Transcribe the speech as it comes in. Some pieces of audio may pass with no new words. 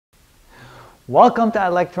Welcome to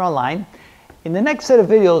Lecture Online. In the next set of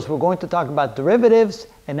videos, we're going to talk about derivatives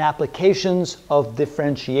and applications of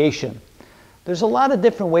differentiation. There's a lot of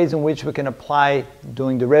different ways in which we can apply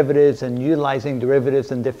doing derivatives and utilizing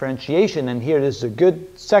derivatives and differentiation, and here is a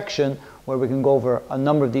good section where we can go over a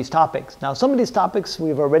number of these topics. Now, some of these topics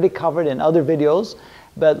we've already covered in other videos,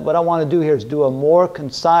 but what I want to do here is do a more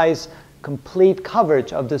concise, complete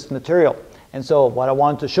coverage of this material. And so what I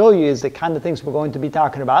want to show you is the kind of things we're going to be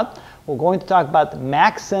talking about. We're going to talk about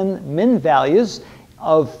max and min values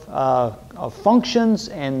of functions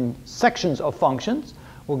and sections of functions.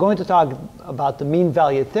 We're going to talk about the mean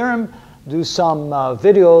value theorem, do some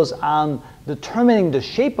videos on determining the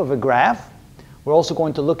shape of a graph. We're also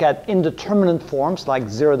going to look at indeterminate forms like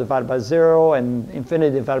 0 divided by 0 and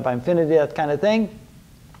infinity divided by infinity, that kind of thing.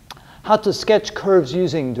 How to sketch curves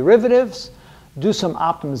using derivatives. Do some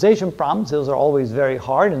optimization problems. Those are always very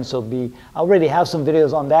hard, and so I already have some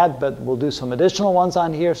videos on that, but we'll do some additional ones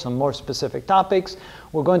on here, some more specific topics.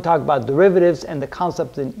 We're going to talk about derivatives and the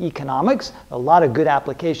concept in economics. A lot of good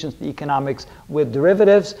applications to economics with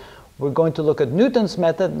derivatives. We're going to look at Newton's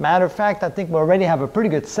method. Matter of fact, I think we already have a pretty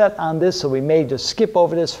good set on this, so we may just skip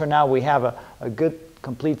over this for now. We have a good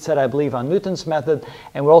complete set, I believe, on Newton's method.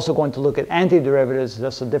 And we're also going to look at antiderivatives.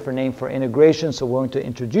 That's a different name for integration. So we're going to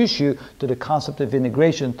introduce you to the concept of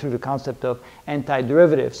integration through the concept of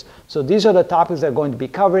antiderivatives. So these are the topics that are going to be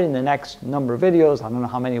covered in the next number of videos. I don't know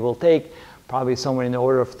how many we'll take, probably somewhere in the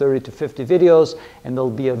order of 30 to 50 videos. And they'll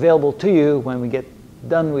be available to you when we get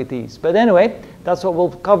done with these. But anyway, that's what we'll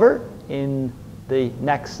cover in the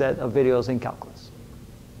next set of videos in calculus.